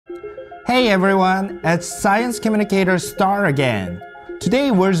Hey everyone, it's Science Communicator Star again.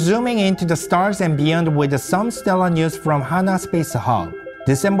 Today we're zooming into the stars and beyond with some stellar news from Hanwha Space Hub.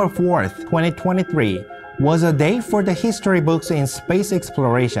 December 4th, 2023 was a day for the history books in space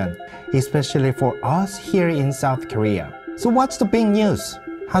exploration, especially for us here in South Korea. So what's the big news?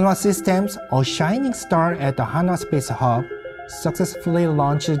 Hanwha Systems, a shining star at the Hanwha Space Hub, successfully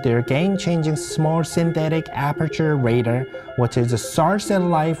launched their game-changing small synthetic aperture radar, which is a SAR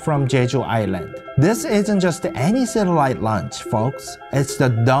satellite from Jeju Island. This isn't just any satellite launch, folks. It's the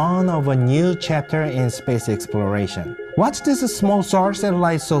dawn of a new chapter in space exploration. What's this small SAR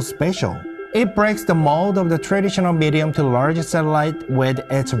satellite so special? It breaks the mold of the traditional medium to large satellite with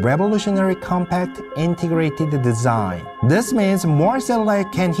its revolutionary compact integrated design. This means more satellites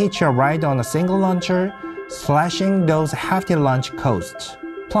can hitch a ride on a single launcher, slashing those hefty launch costs.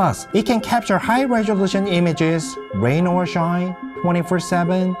 Plus, it can capture high-resolution images, rain or shine,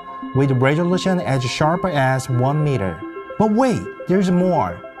 24/7, with resolution as sharp as 1 meter. But wait, there's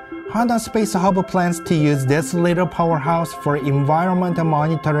more. Hanwha Space Hub plans to use this little powerhouse for environmental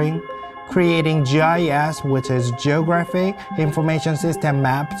monitoring, creating GIS, which is Geographic Information System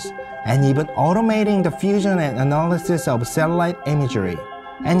maps, and even automating the fusion and analysis of satellite imagery.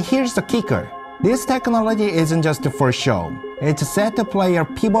 And here's the kicker. This technology isn't just for show. It's set to play a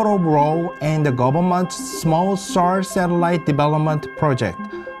pivotal role in the government's small SAR satellite development project,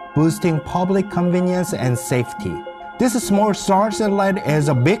 boosting public convenience and safety. This small SAR satellite is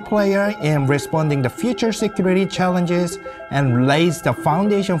a big player in responding to future security challenges and lays the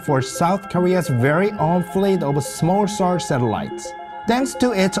foundation for South Korea's very own fleet of small SAR satellites. Thanks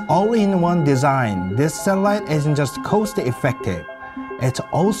to its all-in-one design, this satellite isn't just cost-effective. It's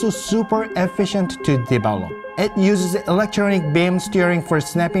also super efficient to develop. It uses electronic beam steering for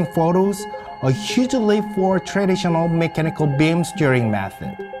snapping photos, a huge leap for traditional mechanical beam steering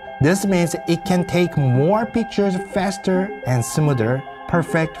method. This means it can take more pictures faster and smoother,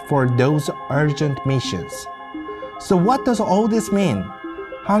 perfect for those urgent missions. So what does all this mean?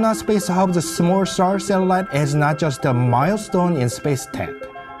 Hanwha Space Hub's small SAR satellite is not just a milestone in space tech.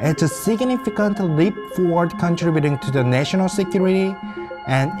 It's a significant leap forward contributing to the national security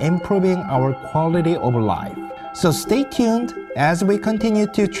and improving our quality of life. So stay tuned as we continue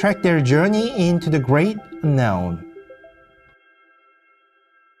to track their journey into the great unknown.